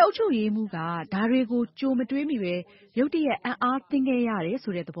ပြည်နယ်အုပ်ချုပ်ရေးမှူးကဒါတွေကိုကြိုမတွေးမိပဲရုတ်တရက်အံ့အားသင့်ခဲ့ရတယ်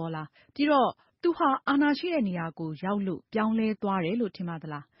ဆိုတဲ့သဘောလားပြီးတော့သူဟာအာဏာရှိတဲ့နေရာကိုရောက်လို့ပြောင်းလဲသွားတယ်လို့ထင်ပါ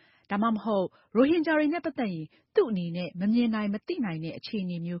သလားဒါမှမဟုတ်ရိုဟင်ဂျာတွေနဲ့ပတ်သက်ရင်သူ့အနေနဲ့မမြင်နိုင်မသိနိုင်တဲ့အခြေအ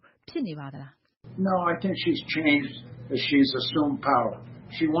နေမျိုးဖြစ်နေပါသလား No, I think she's changed as she's assumed power.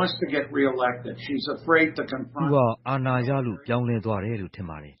 She wants to get reelected. She's afraid to confront. သူကအာဏာရလို့ပြောင်းလဲသွားတယ်လို့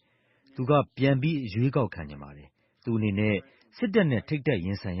ထင်ပါတယ်သူကပြန်ပြီးရွေးကောက်ခံနေပါတယ်သူအနေနဲ့စစ်တပ်နဲ့ထိပ်တက်ရ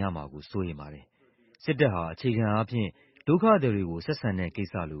င်ဆိုင်ရမှာကိုစိုးရိမ်ပါတယ်စစ်တပ်ဟာအခြေခံအားဖြင့်ဒုက္ခသည်တွေကိုဆက်ဆံ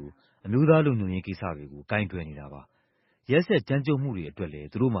တဲ့ကိစ္စလိုအမျိုးသားလုံခြုံရေးကိစ္စတွေကိုကင်တွယ်နေတာပါရက်ဆက်ကြမ်းကြုတ်မှုတွေအတွက်လ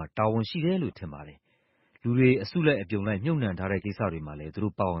ည်းသူတို့မှာတာဝန်ရှိတယ်လို့ထင်ပါတယ်လူတွေအစုလိုက်အပြုံလိုက်မြုပ်နှံထားတဲ့ကိစ္စတွေမှာလ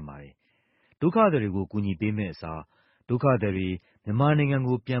ည်းသူတို့ပါဝင်ပါတယ်ဒုက္ခသည်တွေကိုကူညီပေးမယ့်အစားဒုက္ခသည်တွေမြန်မာနိုင်ငံ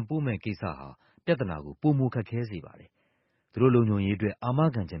ကိုပြန်ပို့မယ့်ကိစ္စဟာပြဿနာကိုပိုမိုခက်ခဲစေပါတယ်သူတို့လုံခြုံရေးအတွက်အာမ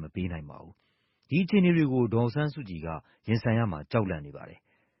ခံချက်မပေးနိုင်ပါဘူးဒီအခြေအနေတွေကိုဒေါ်အောင်ဆန်းစုကြည်ကရင်ဆိုင်ရမှာကြောက်လန့်နေပါတယ်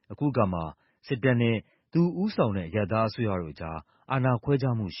အခုကမှစစ်တပ်နဲ့သူဦးဆောင်တဲ့အရပ်သားအစိုးရတို့ကြားအာဏာ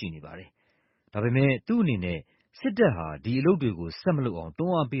ခွဲခြားမှုရှိနေပါတယ်ဒါပေမဲ့သူ့အနေနဲ့စစ်တပ်ဟာဒီအလုပ်တွေကိုဆက်မလုပ်အောင်တွ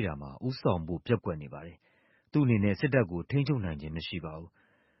န်းအားပေးတာမှာဦးဆောင်ဖို့ပျက်ကွက်နေပါတယ်သူ့အနေနဲ့စစ်တပ်ကိုထိန်းချုပ်နိုင်ခြင်းမရှိပါ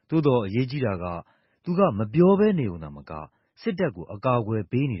ဘူးသို့တော်အရေးကြီးတာကသူကမပြောဘဲနေုံသာမကစစ်တပ်ကိုအကာ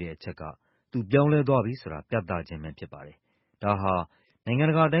အကွယ်ပေးနေတဲ့အချက်ကသူပြောင်းလဲသွားပြီဆိုတာပြသခြင်းပဲဖြစ်ပါတယ်ဒါဟာနိုင်ငံ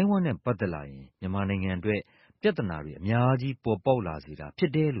တကာအတိုင်းအဝိုင်းနဲ့ပတ်သက်လာရင်မြန်မာနိုင်ငံအတွက်ပြဿနာတွေအများကြီးပေါ်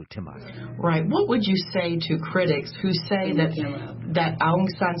ပေါက်လာစေတာဖြစ်တယ်လို့ထင်ပါတယ် Right, what would you say to critics who say that Aung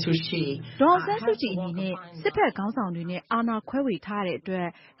San Suu Kyi ဒေါ်အောင်ဆန်းစုကြည်အနေနဲ့စစ်ဘက်ခေါင်းဆောင်တွေနဲ့အာဏာခွဲဝေထားတဲ့အတွက်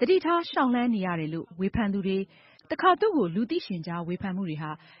တတိထားရှောင်လန်းနေရတယ်လို့ဝေဖန်သူတွေတခါသူ့ကိုလူသိရှင်ကြားဝေဖန်မှုတွေ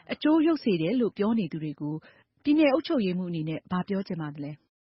ဟာအကျိုးရုပ်စေတယ်လို့ပြောနေသူတွေကိုပြည်နယ်အုပ်ချုပ်ရေးမှူးအနေနဲ့ဘာပြောချင်ပါ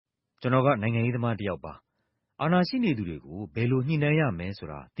သလဲကျွန်တော်ကနိုင်ငံရေးသမားတစ်ယောက်ပါအာဏာရှိနေသူတွေကိုဘယ်လိုညှိနှိုင်းရမယ်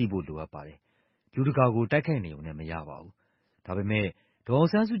ဆိုတာသိဖို့လိုအပ်ပါတယ်လူတကာကိုတိုက်ခိုက်နေုံနဲ့မရပါဘူးဒါပေမဲ့ဒေါ်အောင်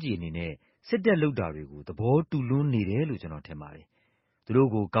ဆန်းစုကြည်အနေနဲ့စစ်တပ်လုပ်တာတွေကိုသဘောတူလွန်းနေတယ်လို့ကျွန်တော်ထင်ပါ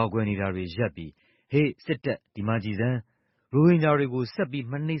တယ်သူတို့ကိုကောက်ကွယ်နေတာတွေရပ်ပြီးဟေးစစ်တပ်ဒီမှာကြည်စမ်းရိုဟင်ဂျာတွေကို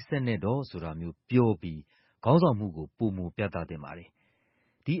ဆက်ပြီးမနှိပ်စက်နဲ့တော့ဆိုတာမျိုးပြောပြီးခေါင်းဆောင်မှုကိုပုံမူပြသတင်ပါတယ်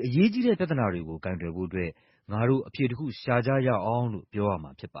ဒီအရေးကြီးတဲ့ပြဿနာတွေကိုကင်တွယ်ဖို့အတွက်ငါတို့အဖြေတစ်ခုရှာကြရအောင်လို့ပြော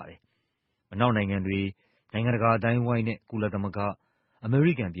ရမှာဖြစ်ပါတယ်အနောက်နိုင်ငံတွေနိုင်ငံတကာအတိုင်းဝိုင်းနဲ့ကုလသမဂ္ဂအမေ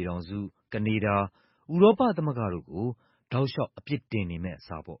ရိကန်ပြည်ထောင်စုကနေဒါဥရောပသမဂ္ဂတို့ကိုတောက်လျှောက်အပြစ်တင်နေမဲ့အ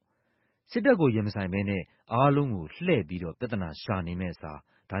စားပေါ့စစ်တပ်ကိုရင်မဆိုင်ဘဲနဲ့အားလုံးကိုလှည့်ပြီးတော့ပြဿနာရှာနေမဲ့အစား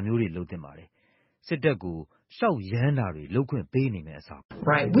ဒါမျိုးတွေလုပ်တင်ပါတယ်စစ်တပ်ကိုရှောက်ရမ်းတာတွေလုပ်ခွင့်ပေးနေမဲ့အစား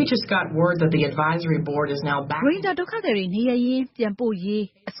Right, we just got word that the advisory board is now back. ရိုဟင်ဂျာဒုက္ခသည်တွေနေရင်းပြန်ပို့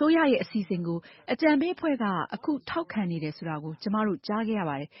ရေးအစိုးရရဲ့အစီအစဉ်ကိုအကြံပေးအဖွဲ့ကအခုထောက်ခံနေတယ်ဆိုတာကိုကျမတို့ကြားခဲ့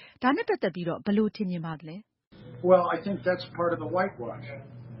ရပါတယ်ဒါနဲ့ပတ်သက်ပြီးတော့ဘယ်လိုထင်မြင်ပါသလဲ Well, I think that's part of the whitewash.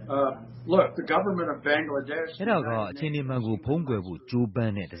 Look, the government of Bangladesh. အဲ့ဒါကအခြေအနေမှန်ကိုဖုံးကွယ်ဖို့ကြိုးပ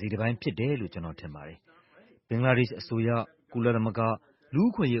မ်းတဲ့တစ်စိတ်တစ်ပိုင်းဖြစ်တယ်လို့ကျွန်တော်ထင်ပါတယ်ဘင်္ဂလားဒေ့ရှ်အစိုးရကုလသမဂ္ဂ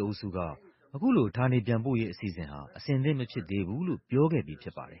လူ့အခွင့်အရေးအုပ်စုကအခုလိုဌာနေပြန်ပို့ရေးအစီအစဉ်ဟာအဆင်သင့်မဖြစ်သေးဘူးလို့ပြောခဲ့ပြီးဖြ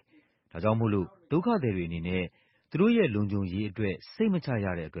စ်ပါတယ်ဒါကြောင့်မို့လို့ဒုက္ခသည်တွေအနေနဲ့သူတို့ရဲ့လုံခြုံရေးအတွက်စိတ်မချ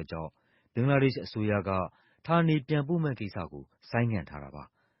ရတဲ့အတွက်ကြောင့်ဘင်္ဂလားဒေ့ရှ်အစိုးရကဌာနေပြန်ပို့မဲ့ကိစ္စကိုဆိုင်းငံ့ထားတာပါ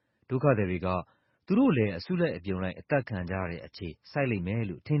ဒုက္ခသည်တွေကသူတို့လည်းအစုလိုက်အပြုံလိုက်အသက်ခံကြရတဲ့အခြေစိုက်လိမ့်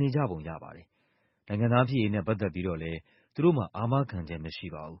မယ်လို့ထင်နေကြပုံရပါတယ်နိုင်ငံသားဖြစ်ရေးနဲ့ပတ်သက်ပြီးတော့လည်းသူတို့မှာအာမခံချက်မ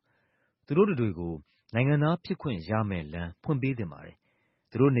ရှိပါဘူးသူတို့တွေကိုနိုင်ငံသားဖြစ်ခွင့်ရမဲ့လမ်းဖွင့်ပေးသင့်ပါတယ်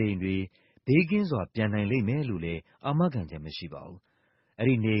သူတို့နေအိမ်တွေဘေးကင်းစွာပြန်နိုင်လိမ့်မယ်လို့လည်းအာမခံချက်မရှိပါဘူး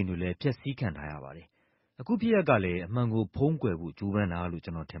အဲ့ဒီနေအိမ်တွေလည်းဖျက်ဆီးခံထားရပါတယ်အခုဖြစ်ရပ်ကလည်းအမှန်ကိုဖုံးကွယ်ဖို့ကြိုးပမ်းတာလို့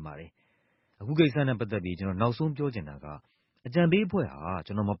ကျွန်တော်ထင်ပါတယ်အခုကိစ္စနဲ့ပတ်သက်ပြီးကျွန်တော်နောက်ဆုံးပြောချင်တာကအကြံပေး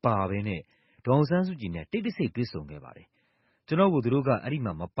အဖွဲ့ဟာကျွန်တော်မပါဘဲနဲ့ဒေါ်အောင်ဆန်းစုကြည်နဲ့တိတ်တဆိတ်တွေ့ဆုံခဲ့ပါတယ်ကျွန်တော်ကိုသူတို့ကအဲ့ဒီ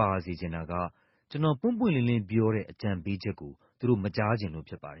မှာမပါစေချင်တာက ကျွန်တော်ပွင့်ပွင့်လင်းလင်းပြောတဲ့အကြံပေးချက်ကိုသူတို့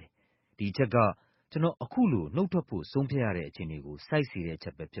မကြားချင်လို့ဖြစ်ပါတယ်။ဒီအချက်ကကျွန်တော်အခုလိုနှုတ်ထွက်ဖို့ဆုံးဖြတ်ရတဲ့အခြေအနေကိုစိုက်စေတဲ့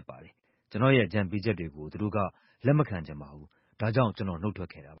အချက်ပဲဖြစ်ပါတယ်။ကျွန်တော်ရဲ့အကြံပေးချက်တွေကိုသူတို့ကလက်မခံချင်ပါဘူး။ဒါကြောင့်ကျွန်တော်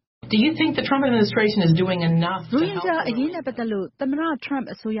နှုတ်ထွက်ခဲ့တာပါ။ Do you think the Trump administration is doing enough to help? ရိုဟင်ဂျာအရေးနဲ့ပတ်သက်လို့သမ္မတ Trump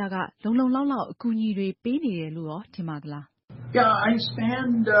အစိုးရကလုံလုံလောက်လောက်အကူအညီတွေပေးနေတယ်လို့ရောထင်ပါသလားYeah,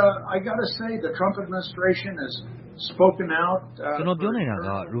 I got to say, the Trump administration has spoken out. ကျွန်တော်ပြောနိုင်တာ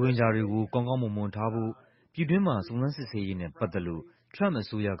ကရိုဟင်ဂျာတွေကိုကောင်းကောင်းမွန်မွန်ထားဖို့ပြည်တွင်းမှာစုံစမ်းစစ်ဆေးရေးနဲ့ပတ်သက်လို့ Trump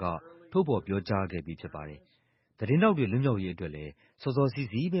အစိုးရကထုတ်ဖော်ပြောကြားခဲ့ပြီးဖြစ်ပါတယ်။သတင်းတောက်တွေလွတ်မြောက်ရေးအတွက်လည်းစောစောစီး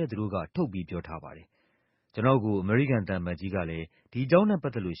စီးပဲသူတို့ကထုတ်ပြီးပြောထားပါတယ်။ကျွန်တော်ကိုအမေရိကန်သံအမတ်ကြီးကလည်းဒီအကြောင်းနဲ့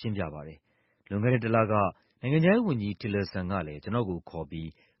ပတ်သက်လို့ရှင်းပြပါတယ်။လွန်ခဲ့တဲ့တစ်လကနိုင်ငံခြားရေးဝန်ကြီး Tillerson ကလည်းကျွန်တော်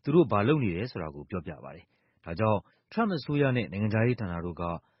ကိုခေါ်ပြီးသူတို့ဘာလုပ်နေတယ်ဆိုတာကိုပြောပြပါတယ်။ဒါကြောင့် Trump အစိုးရနဲ့နိုင်ငံခြားရေးဌာနတို့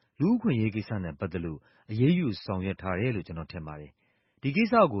ကလူ့အခွင့်အရေးကိစ္စနဲ့ပတ်သက်လို့အရေးယူဆောင်ရွက်ထားတယ်လို့ကျွန်တော်ထင်ပါတယ်။ဒီကိစ္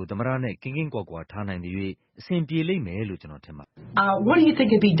စကိုသမ္မတနဲ့ကင်းကင်းကွာကွာထားနိုင်တဲ့၍အဆင်ပြေလိမ့်မယ်လို့ကျွန်တော်ထင်ပါတယ်။ What do you think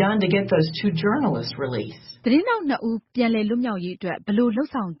could be done to get those 2 journalists released? သတင်းတောက်2ဦးပြန်လည်လွတ်မြောက်ရေးအတွက်ဘယ်လိုလှုပ်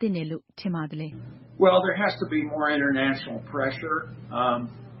ဆောင်သင့်တယ်လို့ထင်ပါသလဲ Well, there has to be more international pressure.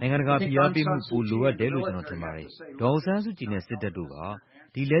 နိုင်ငံတကာဖိအားပေးမှုပိုလိုအပ်တယ်လို့ကျွန်တော်ထင်ပါတယ်။ဒေါ်အောင်ဆန်းစုကြည်နဲ့စစ်တပ်တို့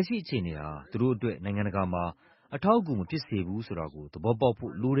ကဒီလက်ရှိအခြေအနေဟာသူတို့အတွက်နိုင်ငံတကာမှာအထောက်အကူမဖြစ်စေဘူးဆိုတာကိုသဘောပေါက်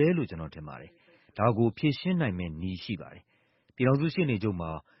ဖို့လိုတယ်လို့ကျွန်တော်ထင်ပါတယ်။ဒါကိုဖြေရှင်းနိုင်မယ့်နည်းရှိပါတယ်။ပြည်ထောင်စုရှေ့နေချုပ်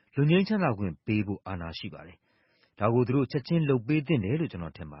မှာလွတ်ငြိမ်းချမ်းသာခွင့်ပေးဖို့အာဏာရှိပါတယ်။ဒါကိုသူတို့ချက်ချင်းလုပ်ပေးသင့်တယ်လို့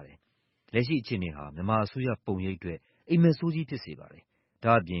ကျွန်တော်ထင်ပါတယ်။လက်ရှိအခြေအနေဟာမြန်မာအစိုးရပုံရိပ်အတွက်အိမ်မက်ဆိုးကြီးဖြစ်စေပါတယ်။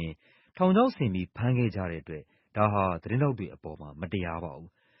ဒါ့အပြင်ထောင်ချောက်ဆင်ပြီးဖမ်းခဲ့ကြတဲ့အတွက်ဒါဟာသတင်းတောက်တွေအပေါ်မှာမတရားပါဘူး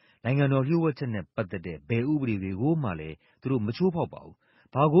။နိုင်ငံတော်လျှို့ဝှက်ချက်နဲ့ပတ်သက်တဲ့ဘယ်ဥပဒေတွေကိုမှလည်းသူတို့မချိုးဖောက်ပါဘူး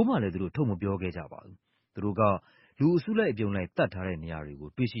။ဘာကိုမှလည်းသူတို့ထုတ်မပြောခဲ့ကြပါဘူး။သူတို့ကလူအစုလိုက်အပြုံလိုက်တတ်ထားတဲ့နေရာတွေကို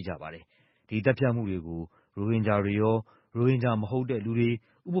တွေ့ရှိကြပါတယ်။ဒီတပ်ဖြတ်မှုတွေကိုရိုဟင်ဂျာတွေရောရိုဟင်ဂျာမဟုတ်တဲ့လူတွေဥ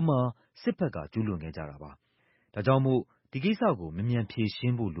ပမာစစ်ဘက်ကကျူးလွန်ခဲ့ကြတာပါ။ဒါကြောင့်မို့ဒီကိစ္စကိုမြန်မြန်ဖြေရှ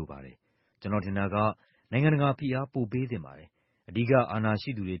င်းဖို့လိုပါတယ်။ကျွန်တော်ထင်တာကနိုင်ငံတကာဖိအားပိုပေးသင့်ပါတယ်။အဓိကအာဏာ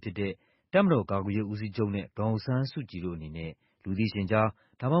ရှိသူတွေဖြစ်တဲ့တပ်မတော်ကာကွယ်ရေးဦးစီးချုပ်နဲ့ဒေါ်အောင်ဆန်းစုကြည်တို့အနေနဲ့လူသိရှင်ကြား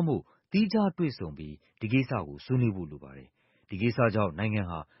ဒါမှမဟုတ်သီးခြားတွေ့ဆုံပြီးဒီကိစ္စကိုဆွေးနွေးဖို့လိုပါတယ်။ဒီကိစ္စကြောင့်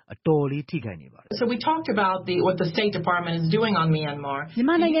နိုင်ငံဟာအတော်လေးထိခိုက်နေပါတယ်။ So we talked about what the State Department is doing on Myanmar. မြန်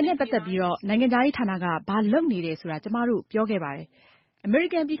မာနိုင်ငံနဲ့ပတ်သက်ပြီးတော့နိုင်ငံခြားရေးဌာနကဘာလုပ်နေတယ်ဆိုတာကျမတို့ပြောခဲ့ပါတယ်။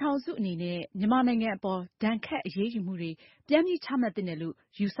 အမေရိကန်ပြည်ထောင်စုအနေနဲ့မြန်မာနိုင်ငံအပေါ်ဒဏ်ခတ်အရေးယူမှုတွေပြန်ပြီးချမှတ်သင့်တယ်လို့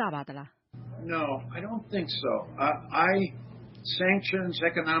ယူဆပါသလား No, I don't think so.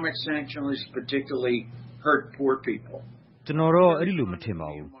 Economic sanctions particularly hurt poor people. ကျွန်တော်တော့အဲ့ဒီလိုမ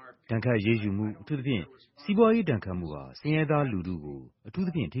ထင်ပါဘူး။ဒဏ်ခတ်ရေးယူမှုအထူးသဖြင့်စီးပွားရေးဒဏ်ခတ်မှုဟာဆင်းရဲသားလူထုကိုအထူးသ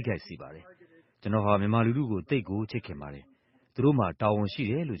ဖြင့်ထိခိုက်စေပါတယ်။ကျွန်တော်ဟာမြန်မာလူထုကိုသိပ်ကိုချစ်ခင်ပါတယ်။သူတို့မှာတာဝန်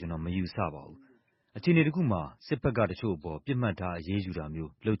ရှိတယ်လို့ကျွန်တော်မယူဆပါဘူး။အခြေအနေတစ်ခုမှာစစ်ဘက်ကတချို့အပေါ်ပြစ်မှတ်ထားအရေးယူတာ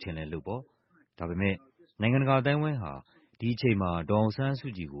မျိုးလုပ်ချင်လဲလုပ်ပေါ့။ဒါပေမဲ့နိုင်ငံတကာအတိုင်းအဝိုင်းဟာဒီအချိန်မှာဒေါ်အောင်ဆ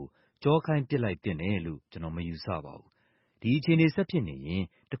န်းစုကြည်ကိုကြောခိုင်းပစ်လိုက်တင်တယ်လို့ကျွန်တော်မယူဆပါဘူး။ဒီအခြေအနေဆက်ဖြစ်နေ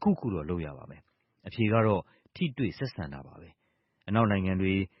ရင်တခုခုတော့လုပ်ရပါမယ်။အဖြေကတော့ထိတွေ့ဆက်ဆံတာပါပဲ။အနောက်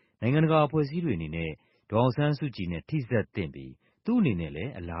နိုင်ငံတွေနိုင်ငံတကာအဖွဲ့အစည်းတွေအနေနဲ့ဒေါ်အောင်ဆန်းစုကြည်နဲ့ထိစပ်သင့်ပြီးသူ့အနေနဲ့လ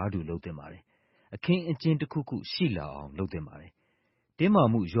ည်းအလားတူလုပ်သင့်ပါတယ်။အခင်းအကျင်းတစ်ခုခုရှိလာအောင်လုပ်သင့်ပါတယ်။တင်းမာ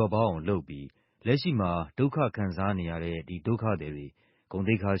မှုလျော့ပါးအောင်လုပ်ပြီးလက်ရှိမှာဒုက္ခခံစားနေရတဲ့ဒီဒုက္ခသည်တွေဂုဏ်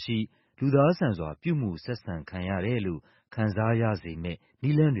သိက္ခာရှိလူသားဆန်စွာပြုမှုဆက်ဆံခံရတယ်လို့ခံစားရစေမယ့်န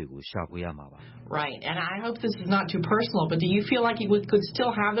ည်းလမ်းတွေကိုရှာဖွေရမှာပါ Right, and I hope this is not too personal, but do you feel like you could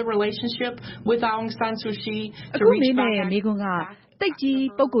still have the relationship with Aung San Suu Kyi to reach back? အခုမေးမယ့်မိကွန်းကတိတ်ကြီး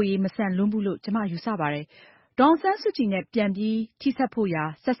ပုဂ္ဂိုလ်ရေးမဆန်လွန်းဘူးလို့ကျမယူဆပါတယ်။ဒေါ်အောင်ဆန်းစုကြည်နဲ့ပြန်ပြီးထိ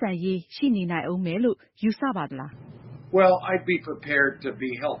စပ်ဖို့ရာဆက်ဆံရေးရှိနေနိုင်အောင်မယ်လို့ယူဆပါသလား Well, I'd be prepared to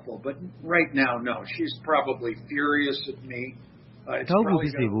be helpful, but right now, no. She's probably furious at me.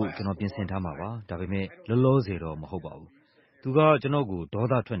 ထောက်ကူဖြစ်စေဖို့ကျွန်တော်ပြင်ဆင်ထားမှာပါဒါပေမဲ့လောလောဆယ်တော့မဟုတ်ပါဘူးသူကကျွန်တော်ကို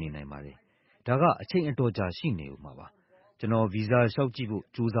ဒေါသထွက်နေနိုင်ပါတယ်ဒါကအချိန်အတော်ကြာရှိနေဦးမှာပါကျွန်တော်ဗီဇာလျှောက်ကြည့်ဖို့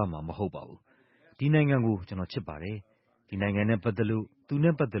ကြိုးစားမှာမဟုတ်ပါဘူးဒီနိုင်ငံကိုကျွန်တော်ချစ်ပါတယ်ဒီနိုင်ငံနဲ့ပတ်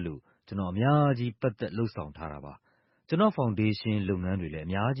သက်လို့သူနဲ့ပတ်သက်လို့ကျွန်တော်အများကြီးပတ်သက်လှုပ်ဆောင်ထားတာပါကျွန်တော်ဖောင်ဒေးရှင်းလုပ်ငန်းတွေလည်း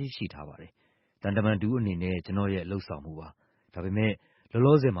အများကြီးရှိထားပါတယ်တန်တမန်တူအနေနဲ့ကျွန်တော်ရဲ့လှုပ်ဆောင်မှုပါဒါပေမဲ့လော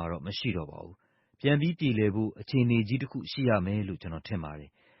လောဆယ်မှာတော့မရှိတော့ပါဘူးပြန်ပြီးပြည်လည်ဖို့အခြေအနေကြီးတစ်ခုရှိရမယ်လို့ကျွန်တော်ထင်ပါ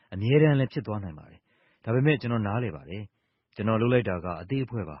တယ်အမြဲတမ်းလည်းဖြစ်သွားနိုင်ပါတယ်ဒါပေမဲ့ကျွန်တော်နားလည်ပါတယ်ကျွန်တော်လုပ်လိုက်တာကအသေးအ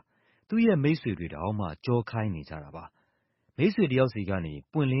ဖွဲပါသူ့ရဲ့မိတ်ဆွေတွေတောင်မှကြောခိုင်းနေကြတာပါမိတ်ဆွေတယောက်စီကနေ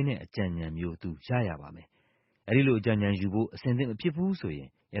ပွင့်လင်းတဲ့အကြံဉာဏ်မျိုးသူရရပါမယ်အဲဒီလိုအကြံဉာဏ်ယူဖို့အဆင်သင့်မဖြစ်ဘူးဆို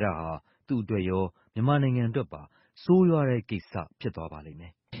ရင်အဲ့ဒါဟာသူ့အတွက်ရောမြန်မာနိုင်ငံအတွက်ပါဆိုးရွားတဲ့ကိစ္စဖြစ်သွားပါလိမ့်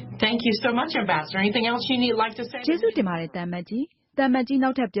မယ် Thank you so much, Ambassador. Anything else you need like to say? ကျေးဇူးတင်ပါတယ်တန်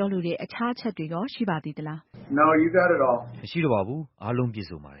မတ်ကြီးနောက်ထပ်ပြောလိုတဲ့အခြားချက်တွေရောရှိပါသေးသလား No, you got it all. မရှိတော့ပါဘူးအားလုံးပြည့်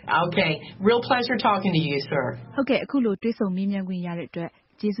စုံပါတယ် Okay. Real pleasure talking to you, sir. ဟုတ်ကဲ့အခုလိုတွေ့ဆုံမေးမြန်းခွင့်ရတဲ့အတွက်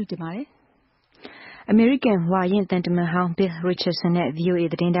ကျေးဇူးတင်ပါတယ် American ဝါရင်တန်တမန်ဟောင်း Bill Richardson နဲ့ VOA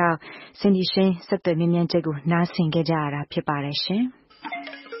သတင်းတောက် Cindy Shane ဆက်သွယ်မြင်းမြန်းချက်ကိုနားဆင်ခဲ့ကြရတာဖြစ်ပါတယ်ရှင်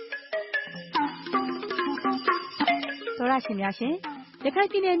သောရရှင်များရှင်ရခိုင်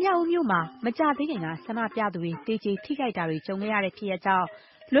ပြည်နယ်မြောက်ဦးမြို့မှာမကြသေးခင်ကဆန္ဒပြသူတွေတေးချေထိခိုက်တာတွေကြုံခဲ့ရတဲ့ဖြစ်ရပ်ကြောင့်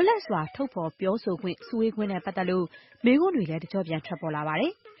လွတ်လပ်စွာထုတ်ဖော်ပြောဆိုခွင့်စုဝေးခွင့်နဲ့ပတ်သက်လို့မေးခွန်းတွေလည်းတကြော့ပြန်ထွက်ပေါ်လာပါတ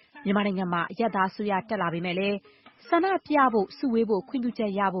ယ်မြန်မာနိုင်ငံမှာအရပ်သားအစိုးရတက်လာပေမဲ့လည်းဆန္ဒပြဖို့စုဝေးဖို့ခွင့်ပြုချ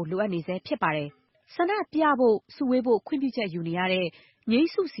က်ရဖို့လိုအပ်နေစေဖြစ်ပါတယ်ဆန္ဒပြဖို့စုဝေးဖို့ခွင့်ပြုချက်ယူနေရတဲ့ငြိမ်း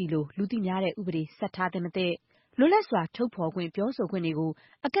စုစီလိုလူသိများတဲ့ဥပဒေဆက်ထားတဲ့မတဲ့လွတ်လပ်စွာထုတ်ဖော်ခွင့်ပြောဆိုခွင့်တွေကို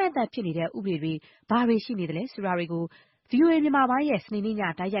အကန့်အသတ်ဖြစ်နေတဲ့ဥပဒေတွေဘာတွေရှိနေသလဲဆိုတာတွေကို VOA မြန်မာပိုင်းရဲ့စနေနေ့ည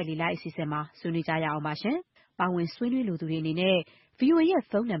တိုက်ရိုက်လေ့လာအစီအစဉ်မှာဆွေးနွေးကြရအောင်ပါရှင်။ပါဝင်ဆွေးနွေးလိုသူတွေအနေနဲ့ VOA ရဲ့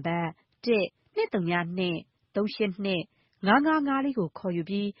ဖုန်းနံပါတ် 1-202-382-555 ကိုခေါ်ယူ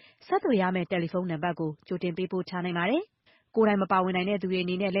ပြီးဆက်သွယ်ရမယ့်တယ်လီဖုန်းနံပါတ်ကိုကြိုတင်ပေးပို့ထားနိုင်ပါတယ်။ကိုယ်တိုင်မပါဝင်နိုင်တဲ့သူတွေအ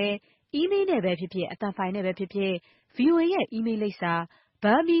နေနဲ့လည်း email နဲ့ပဲဖြစ်ဖြစ်အသံဖိုင်နဲ့ပဲဖြစ်ဖြစ် VOA ရဲ့ email လိပ်စာ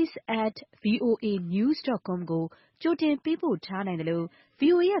burmese@voanews.com ကိုကြိုတင်ပေးပို့ထားနိုင်တယ်လို့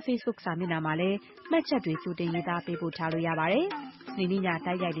VOA ရဲ့ Facebook စာမျက်နှာမှာလည်းမှတ်ချက်တွေကြိုတင်ရေးသားပေးပို့ထားလို့ရပါတယ်။စနေနေ့ည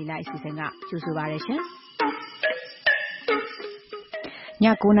တိုက်ရိုက်လေ့လာအစီအစဉ်ကကြိုဆိုပါရရှင်။ည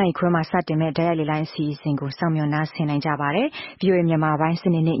9:00 နာရီခွဲမှာစတင်မဲ့တိုက်ရိုက်လေ့လာအစီအစဉ်ကိုစောင့်မျှော်နားဆင်နိုင်ကြပါတယ်။ VOA မြန်မာပိုင်းစ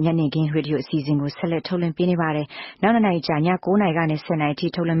နေနေ့ညနေခင်းရေဒီယိုအစီအစဉ်ကိုဆက်လက်ထုတ်လွှင့်ပေးနေပါတယ်။နောက်2နာရီကြာည9:00နာရီကနေ10:00နာရီထိ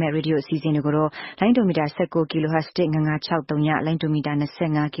ထုတ်လွှင့်မဲ့ရေဒီယိုအစီအစဉ်တွေကိုတော့လိုင်းဒိုမီတာ19 kHz 15563လိုင်းဒိုမီတာ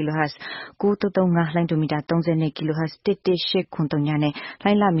25 kHz 9335လိုင်းဒိုမီတာ32 kHz 11803နဲ့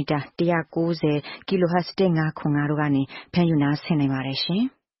လိုင်းလမီတာ190 kHz 1505တို့ကနေဖမ်းယူနားဆင်နိုင်ပါတယ်ရှင်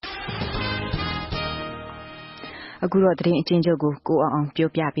။အခုတော့သတင်းအကျဉ်းချုပ်ကိုအောင်ပြော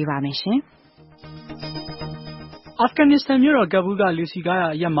ပြပေးပါမယ်ရှင်အာဖဂန်နစ္စတန်မြို့တော်ကဘူးလ်ကလူစီကားရာ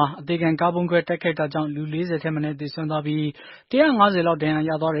အရပ်မှာအသေခံကားဗုံးခွဲတိုက်ခိုက်တာကြောင့်လူ40ထက်မနည်းသေဆုံးသွားပြီး150လောက်ဒဏ်ရာ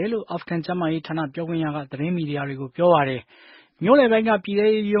ရသွားတယ်လို့အာဖဂန်ကျန်းမာရေးဌာနပြောခွင့်ရကသတင်းမီဒီယာတွေကိုပြောပါတယ်။မြို့လယ်ပိုင်းကပြည်ထော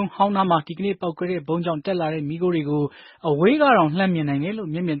င်စုရုံးဟောင်းနားမှာဒီကနေ့ပောက်ကွဲတဲ့ဘုံကြောင့်တက်လာတဲ့မီးခိုးတွေကိုအဝေးကတောင်လှမ်းမြင်နိုင်တယ်လို့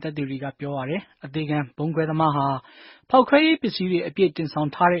မျက်မြင်သက်သေတွေကပြောပါတယ်။အသေခံဗုံးခွဲသမားဟာဖောက်ခွဲရေးပစ္စည်းတွေအပြည့်တင်ဆောင်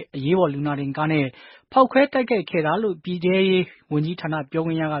ထားတဲ့အရေးပေါ်လူနာတင်ကားနဲ့ဖောက်ခွဲတိုက်ခိုက်ခဲ့တာလို့ပြည်ထောင်စုရေးဝန်ကြီးဌာနပြော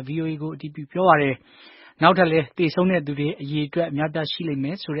ခွင့်ရက VOA ကိုအတည်ပြုပြောပါတယ်။နောက်ထပ်လည်းသေဆုံးတဲ့သူတွေအရေအတွက်အများပြားရှိလိမ့်မ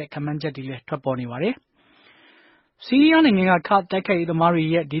ယ်ဆိုတဲ့ခန့်မှန်းချက်တွေလည်းထွက်ပေါ်နေပါတယ်။ဆီးရီးယားနိုင်ငံကကာ့ဒ်တိုက်ခိုက်ရေးသမားတွေ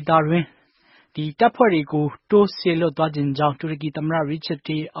ရဲ့ဒေသတွင်းတပ်ဖွဲ့တွေကိုတိုးစေလွှတ်သွားခြင်းကြောင့်တူရကီသမ္မတ Recep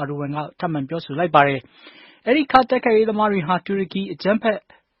Tayyip Erdogan ကထပ်မံပြောဆိုလိုက်ပါတယ်။အဲဒီကာ့ဒ်တိုက်ခိုက်ရေးသမားတွေဟာတူရကီအကြမ်းဖက်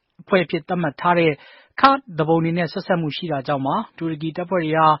အဖွဲ့အဖြစ်သတ်မှတ်ထားတဲ့ကာ့ဒ်သူပုန်တွေနဲ့ဆက်စပ်မှုရှိတာကြောင့်ပါတူရကီတပ်ဖွဲ့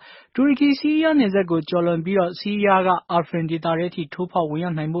တွေဟာတူရကီဆီးရီးယားနယ်စပ်ကိုကျော်လွန်ပြီးဆီးရီးယားကအာဖရင်ဒေသထဲထိထိုးဖောက်ဝင်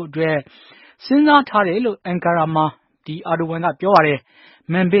ရောက်နိုင်ဖို့အတွက်စဉ်းစားထားတယ်လို့အန်ကာရာမှာအာဒိုဝမ်ကပြောပါတယ်။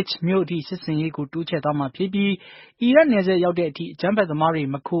မန်ဘစ်မြို့အထိစစ်ဆင်ရေးကိုတိုးချဲ့သွားမှာဖြစ်ပြီးအီရတ်နယ်စပ်ရောက်တဲ့အထိအကြမ်းဖက်သမားတွေ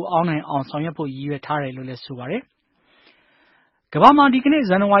မခိုအောင်နိုင်အောင်ဆောင်ရွက်ဖို့ရည်ရွယ်ထားတယ်လို့လည်းဆိုပါတယ်။ကမ္ဘာမှာဒီကနေ့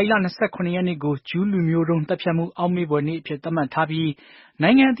ဇန်နဝါရီလ29ရက်နေ့ကိုဂျူးလူမျိုးတုံးတပ်ဖြတ်မှုအောက်မေ့ဖွယ်နေ့အဖြစ်သတ်မှတ်ထားပြီး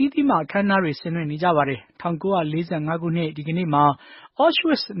နိုင်ငံအသီးသီးမှာအခမ်းအနားတွေဆင်နွှဲနေကြပါတယ်။1945ခုနှစ်ဒီကနေ့မှာ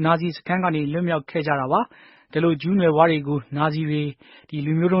Auschwitz နာဇီစခန်းကနေလွတ်မြောက်ခဲ့ကြတာပါ။ဒီလိုဂျူးနွယ်ဖွားတွေကိုနာဇီတွေ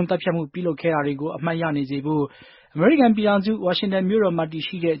လူမျိုးတုံးတပ်ဖြတ်မှုပြုလုပ်ခဲ့တာတွေကိုအမှတ်ရနေစေဖို့အမေရိကန်ပြည်ထောင်စုဝါရှင်တန်မြို့တော်မှာတည်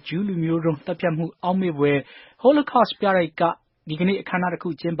ရှိတဲ့ဂျူးလူမျိုးတုံးတပ်ဖြတ်မှုအောက်မေ့ဖွယ် Holocaust ပြတိုက်ကဒီကနေ့အခမ်းအနားတစ်ခု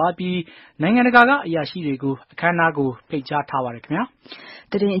ကျင်းပပြီးနိုင်ငံတကာကအရာရှိတွေကိုအခမ်းအနားကိုဖိတ်ကြားထားပါတယ်ခင်ဗျာ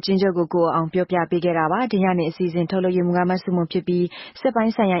သတင်းအကျဉ်းချုပ်ကိုအောင်ပြောပြပေးခဲ့တာပါဒီညနေအစီအစဉ်ထုတ်လုပ်ရမှုကမဆုမွန်ဖြစ်ပြီးစက်ပို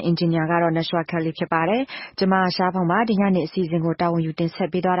င်းဆိုင်ရာအင်ဂျင်နီယာကတော့ Nashwa Kelly ဖြစ်ပါတယ်ကျမရှားဖောင်ပါဒီညနေအစီအစဉ်ကိုတာဝန်ယူတင်ဆက်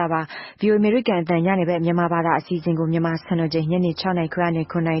ပေးသွားတာပါ VOA American အသံညနေပဲမြန်မာဘာသာအစီအစဉ်ကိုမြန်မာစံတော်ချိန်ညနေ6နာရီခွဲနဲ့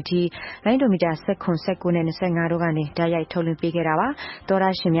9နာရီထိလိုင်းဒိုမီတာ19နဲ့25တို့ကနေဓာတ်ရိုက်ထုတ်လွှင့်ပေးခဲ့တာပါသောရ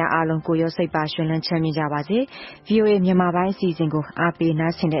ရှင်များအားလုံးကိုရောစိတ်ပါရှင်လန်းချမ်းမြေ့ကြပါစေ VOA မြန်မာပိုင်းအစီအစဉ်ကိုအားပေး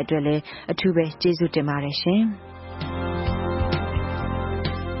နားဆင်တဲ့အတွက်လည်းအထူးပဲကျေးဇူးတင်ပါတယ်ရှင်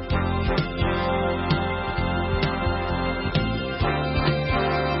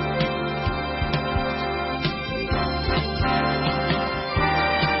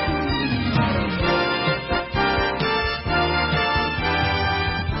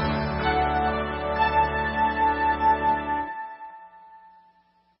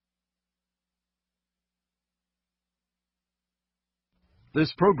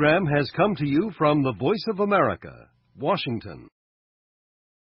This program has come to you from the Voice of America, Washington.